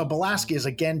 So Belaski is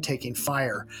again taking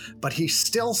fire, but he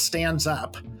still stands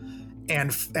up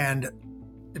and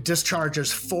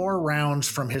discharges 4 rounds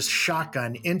from his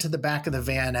shotgun into the back of the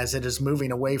van as it is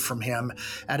moving away from him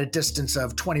at a distance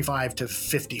of 25 to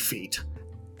 50 feet.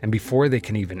 And before they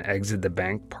can even exit the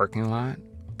bank parking lot,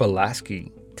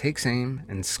 Belaski takes aim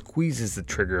and squeezes the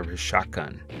trigger of his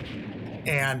shotgun.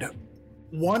 And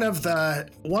one of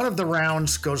the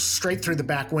rounds goes straight through the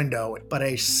back window, but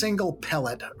a single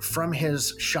pellet from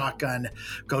his shotgun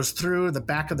goes through the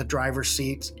back of the driver's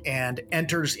seat and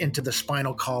enters into the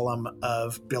spinal column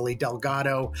of Billy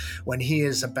Delgado when he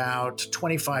is about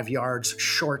 25 yards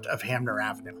short of Hamner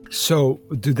Avenue. So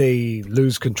do they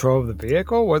lose control of the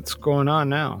vehicle? What's going on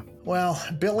now? Well,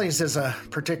 Billy's is a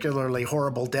particularly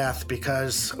horrible death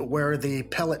because where the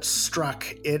pellet struck,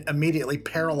 it immediately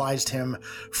paralyzed him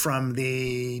from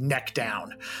the neck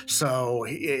down. So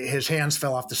his hands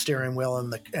fell off the steering wheel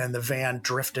and the van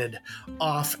drifted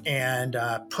off and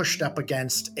pushed up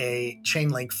against a chain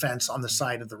link fence on the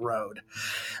side of the road.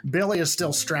 Billy is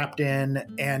still strapped in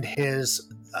and his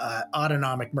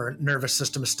autonomic nervous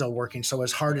system is still working, so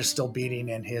his heart is still beating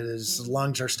and his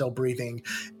lungs are still breathing,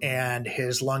 and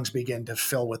his lungs begin to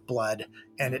fill with blood,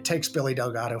 and it takes Billy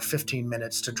Delgado 15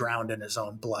 minutes to drown in his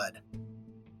own blood.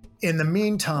 In the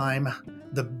meantime,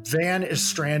 the van is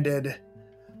stranded.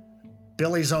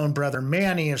 Billy's own brother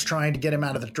Manny is trying to get him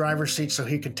out of the driver's seat so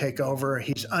he could take over.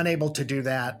 He's unable to do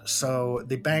that, so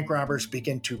the bank robbers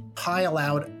begin to pile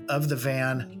out of the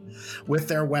van with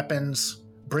their weapons,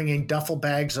 bringing duffel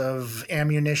bags of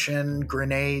ammunition,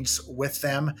 grenades with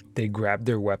them. They grab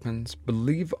their weapons, but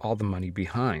leave all the money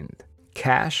behind.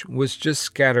 Cash was just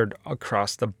scattered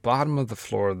across the bottom of the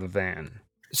floor of the van.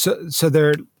 So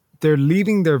they're they're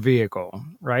leaving their vehicle,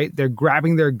 right? They're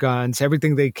grabbing their guns,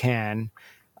 everything they can.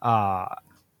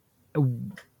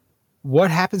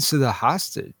 What happens to the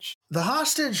hostage? The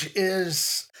hostage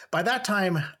is, by that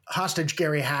time, hostage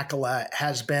Gary Hackala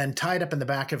has been tied up in the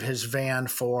back of his van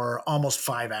for almost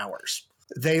 5 hours.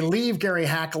 They leave Gary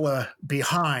Hackala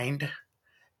behind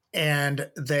and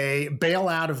they bail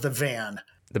out of the van.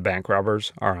 The bank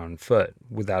robbers are on foot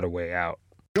without a way out.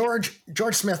 George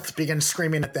Smith begins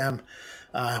screaming at them,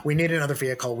 we need another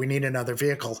vehicle, we need another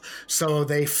vehicle. So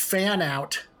they fan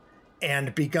out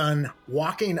and begun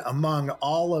walking among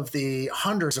all of the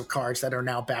hundreds of cars that are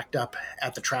now backed up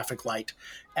at the traffic light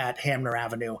at Hamner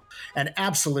Avenue. And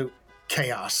absolute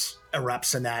chaos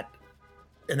erupts in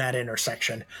that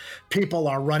intersection. People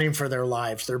are running for their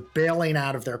lives. They're bailing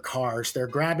out of their cars. They're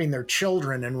grabbing their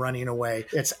children and running away.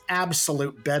 It's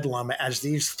absolute bedlam as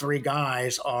these three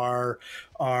guys are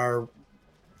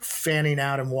fanning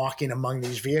out and walking among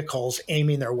these vehicles,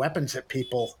 aiming their weapons at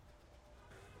people.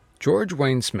 George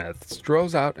Wayne Smith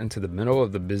strolls out into the middle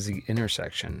of the busy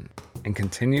intersection and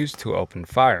continues to open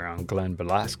fire on Glenn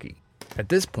Belaski. At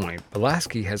this point,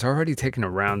 Belaski has already taken a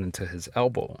round into his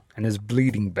elbow and is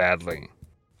bleeding badly.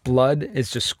 Blood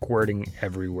is just squirting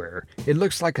everywhere. It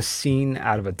looks like a scene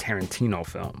out of a Tarantino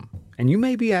film. And you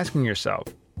may be asking yourself,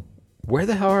 where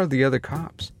the hell are the other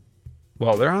cops?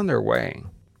 Well, they're on their way.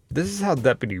 This is how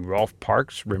Deputy Rolf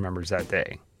Parks remembers that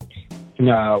day.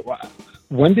 No,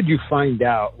 when did you find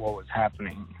out what was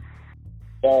happening?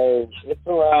 So it's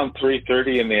around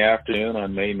 3:30 in the afternoon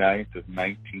on May 9th of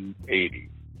 1980.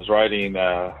 I was writing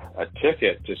a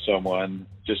ticket to someone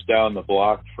just down the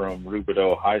block from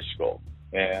Rubidoux High School.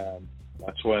 And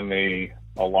that's when the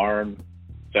alarm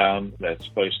sound that's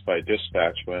placed by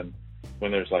dispatch when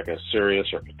there's like a serious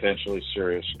or potentially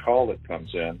serious call that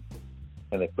comes in,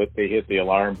 and they hit the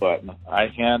alarm button. I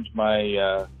hand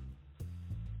my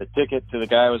the ticket to the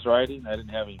guy I was writing. I didn't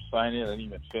have him sign it. I didn't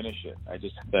even finish it. I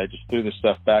just threw the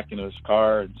stuff back into his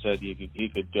car and said he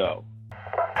could go.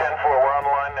 10-4, we're on the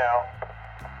line now.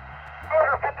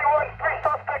 Order 51, 3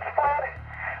 suspects fled.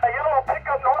 A yellow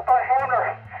pickup north on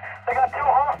Hamner. They got 2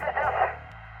 hostages.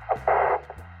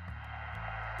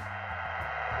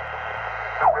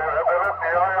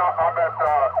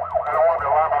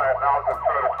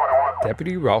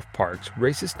 Deputy Ralph Parks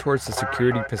races towards the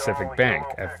Security Pacific Bank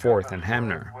at 4th and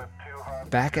Hamner.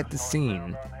 Back at the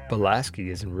scene, Belaski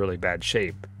is in really bad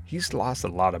shape. He's lost a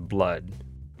lot of blood.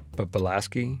 But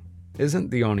Belaski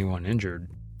isn't the only one injured.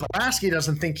 Belaski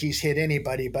doesn't think he's hit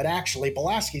anybody, but actually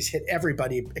Belaski's hit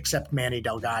everybody except Manny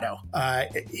Delgado.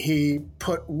 He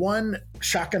put one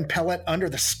shotgun pellet under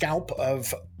the scalp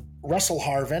of Russell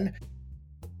Harvin,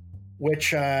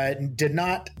 which did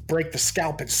not break the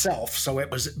scalp itself, so it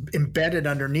was embedded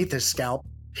underneath his scalp.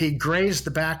 He grazed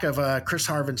the back of Chris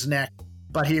Harvin's neck,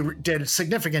 but he did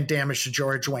significant damage to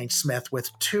George Wayne Smith with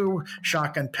 2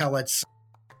 shotgun pellets.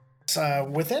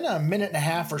 Within a minute and a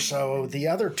half or so, the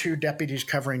other 2 deputies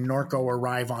covering Norco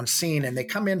arrive on scene, and they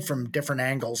come in from different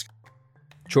angles.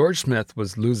 George Smith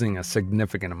was losing a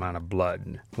significant amount of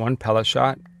blood. One pellet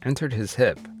shot entered his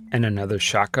hip, and another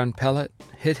shotgun pellet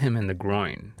hit him in the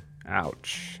groin.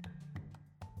 Ouch.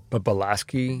 But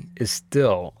Belaski is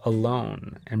still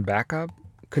alone, and backup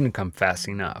couldn't come fast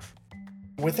enough.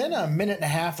 Within a minute and a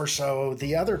half or so,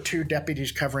 the other 2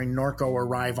 deputies covering Norco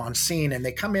arrive on scene, and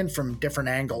they come in from different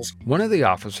angles. One of the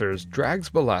officers drags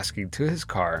Belaski to his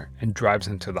car and drives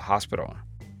him to the hospital.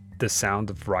 The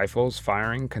sound of rifles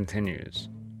firing continues.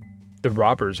 The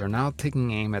robbers are now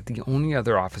taking aim at the only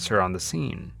other officer on the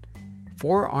scene.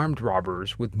 4 armed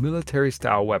robbers with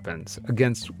military-style weapons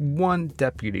against 1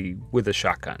 deputy with a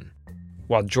shotgun.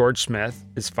 While George Smith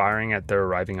is firing at their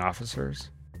arriving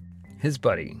officers, his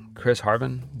buddy, Chris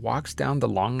Harvin, walks down the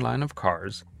long line of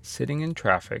cars, sitting in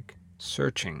traffic,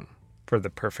 searching for the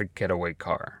perfect getaway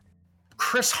car.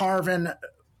 Chris Harvin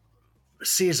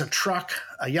sees a truck,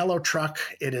 a yellow truck.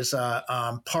 It is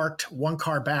parked 1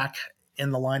 car back in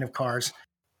the line of cars.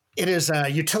 It is a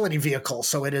utility vehicle,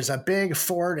 so it is a big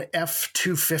Ford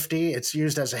F-250. It's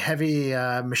used as a heavy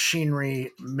machinery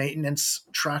maintenance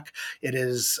truck. It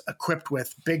is equipped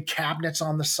with big cabinets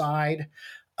on the side.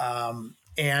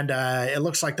 And it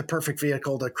looks like the perfect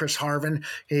vehicle to Chris Harvin.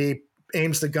 He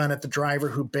aims the gun at the driver,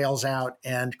 who bails out,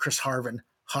 and Chris Harvin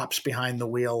hops behind the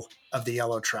wheel of the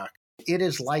yellow truck. It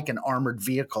is like an armored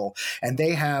vehicle, and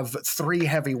they have 3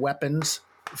 heavy weapons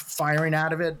firing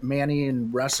out of it, Manny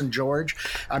and Russ and George.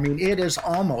 I mean, it is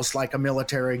almost like a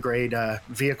military-grade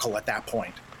vehicle at that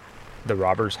point. The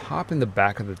robbers hop in the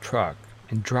back of the truck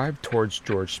and drive towards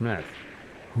George Smith,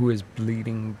 who is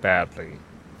bleeding badly.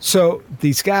 So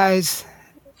these guys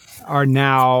are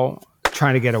now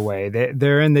trying to get away.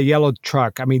 They're in the yellow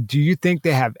truck. I mean, do you think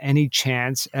they have any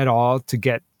chance at all to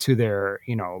get to their,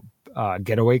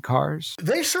 getaway cars?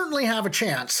 They certainly have a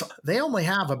chance. They only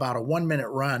have about a 1-minute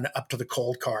run up to the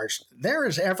cold cars. There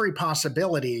is every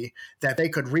possibility that they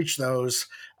could reach those,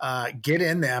 get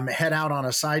in them, head out on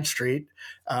a side street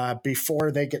before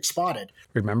they get spotted.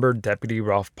 Remember Deputy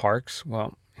Ralph Parks?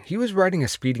 Well, he was writing a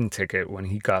speeding ticket when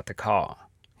he got the call.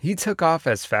 He took off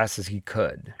as fast as he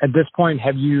could. At this point,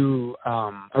 have you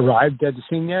arrived at the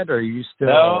scene yet, or are you still?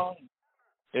 No,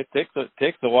 it takes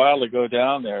a while to go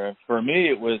down there. For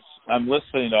me, I'm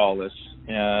listening to all this,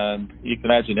 and you can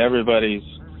imagine everybody's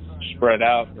spread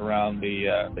out around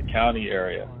the county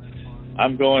area.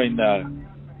 I'm going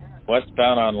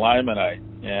westbound on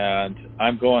Limonite, and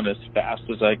I'm going as fast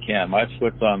as I can. My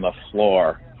foot's on the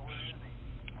floor,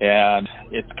 and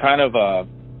it's kind of a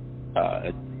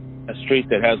street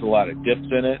that has a lot of dips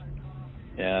in it,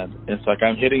 and it's like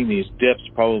I'm hitting these dips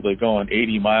probably going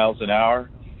 80 miles an hour.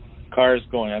 Cars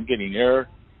going, I'm getting air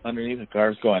underneath the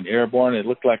cars going airborne. It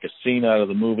looked like a scene out of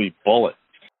the movie Bullet.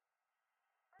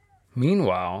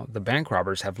 Meanwhile, the bank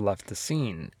robbers have left the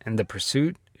scene, and the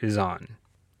pursuit is on.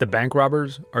 The bank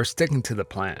robbers are sticking to the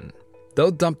plan.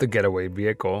 They'll dump the getaway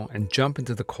vehicle and jump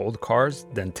into the cold cars,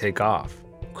 then take off.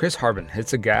 Chris Harvin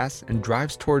hits the gas and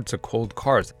drives towards the cold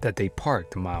cars that they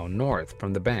parked a mile north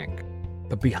from the bank.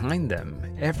 But behind them,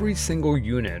 every single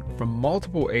unit from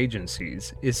multiple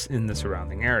agencies is in the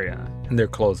surrounding area, and they're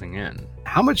closing in.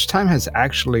 How much time has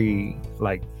actually,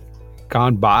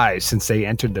 gone by since they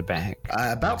entered the bank?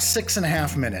 About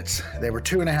 6.5 minutes. They were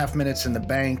 2.5 minutes in the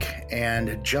bank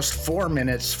and just 4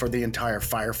 minutes for the entire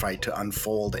firefight to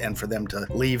unfold and for them to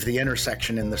leave the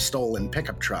intersection in the stolen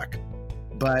pickup truck.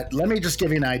 But let me just give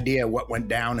you an idea what went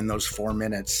down in those 4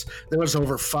 minutes. There was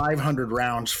over 500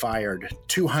 rounds fired,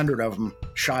 200 of them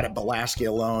shot at Belaski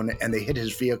alone, and they hit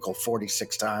his vehicle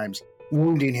 46 times,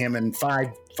 wounding him in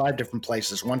five different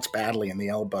places, once badly in the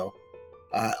elbow.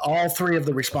 All 3 of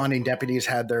the responding deputies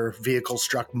had their vehicles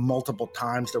struck multiple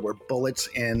times. There were bullets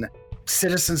in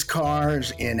citizens'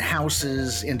 cars, in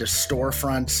houses, into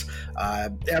storefronts.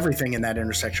 Everything in that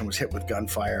intersection was hit with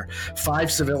gunfire.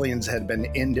 5 civilians had been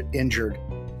injured.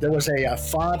 There was a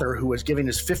father who was giving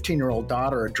his 15-year-old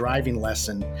daughter a driving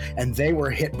lesson, and they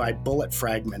were hit by bullet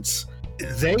fragments.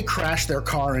 They crashed their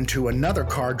car into another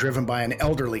car driven by an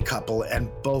elderly couple,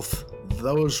 and both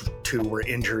those 2 were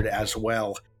injured as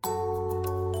well.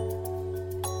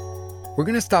 We're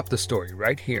going to stop the story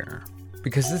right here,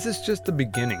 because this is just the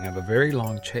beginning of a very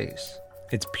long chase.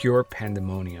 It's pure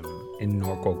pandemonium in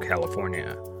Norco,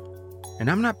 California. And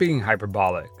I'm not being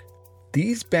hyperbolic.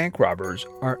 These bank robbers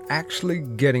are actually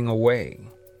getting away.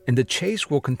 And the chase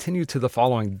will continue to the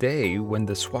following day when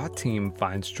the SWAT team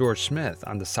finds George Smith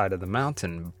on the side of the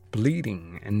mountain,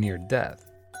 bleeding and near death.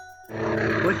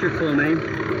 What's your full name?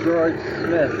 George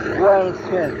Smith. Wayne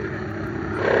Smith.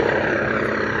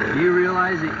 Do you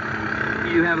realize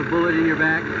that you have a bullet in your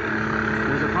back?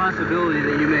 There's a possibility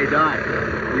that you may die.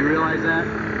 You realize that?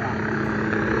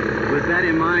 With that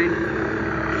in mind,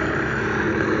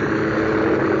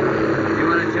 do you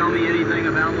want to tell me anything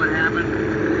about what happened?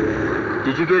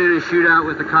 Did you get in a shootout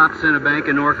with the cops in a bank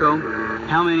in Norco?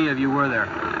 How many of you were there?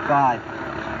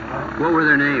 5. What were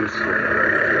their names?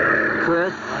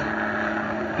 Chris,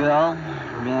 Bill,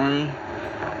 Manny,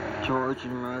 George,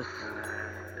 and Russ.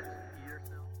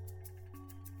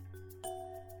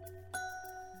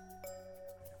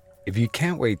 If you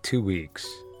can't wait 2 weeks,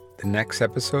 the next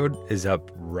episode is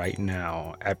up right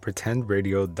now at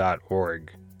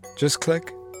pretendradio.org. Just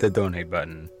click the donate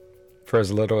button. For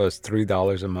as little as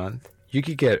 $3 a month, you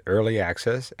could get early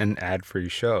access and ad-free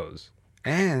shows,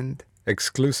 and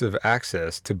exclusive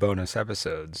access to bonus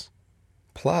episodes.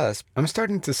 Plus, I'm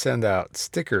starting to send out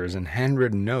stickers and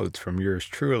handwritten notes from yours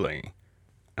truly.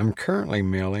 I'm currently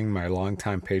mailing my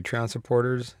longtime Patreon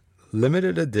supporters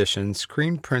limited edition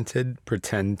screen-printed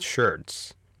pretend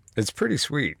shirts. It's pretty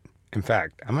sweet. In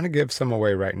fact, I'm going to give some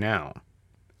away right now.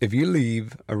 If you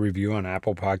leave a review on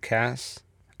Apple Podcasts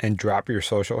and drop your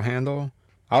social handle,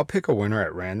 I'll pick a winner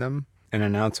at random and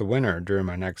announce a winner during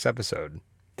my next episode.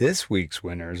 This week's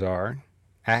winners are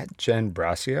at Jen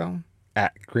Brasio,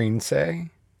 at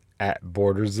Greensay, at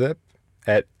Borderzip,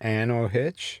 at Ann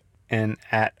O'Hitch, and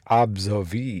at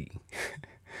Obzovi.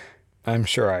 I'm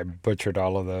sure I butchered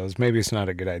all of those. Maybe it's not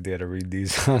a good idea to read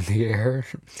these on the air.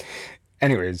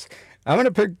 Anyways, I'm going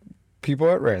to pick people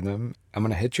at random. I'm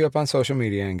going to hit you up on social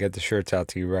media and get the shirts out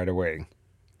to you right away.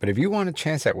 But if you want a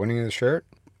chance at winning the shirt,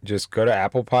 just go to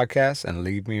Apple Podcasts and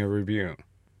leave me a review.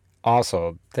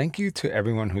 Also, thank you to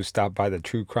everyone who stopped by the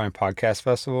True Crime Podcast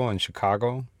Festival in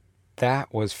Chicago.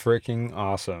 That was freaking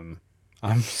awesome.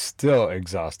 I'm still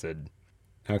exhausted.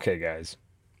 Okay, guys.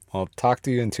 I'll talk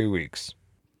to you in 2 weeks.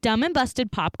 Dumb and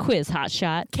Busted Pop Quiz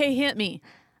Hotshot. Kay, hit me.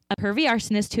 A pervy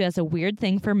arsonist who has a weird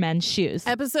thing for men's shoes.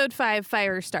 Episode 5,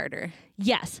 Fire Starter.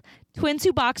 Yes. Twins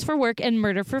who box for work and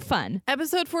murder for fun.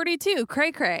 Episode 42,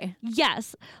 Cray Cray.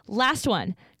 Yes. Last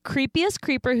one. Creepiest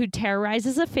creeper who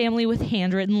terrorizes a family with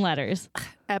handwritten letters.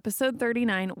 Episode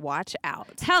 39, Watch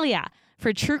Out. Hell yeah.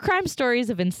 For true crime stories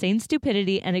of insane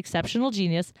stupidity and exceptional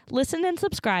genius, listen and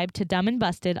subscribe to Dumb and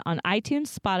Busted on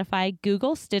iTunes, Spotify,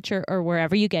 Google, Stitcher, or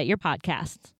wherever you get your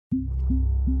podcasts.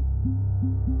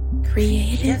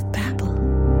 Creative Babble.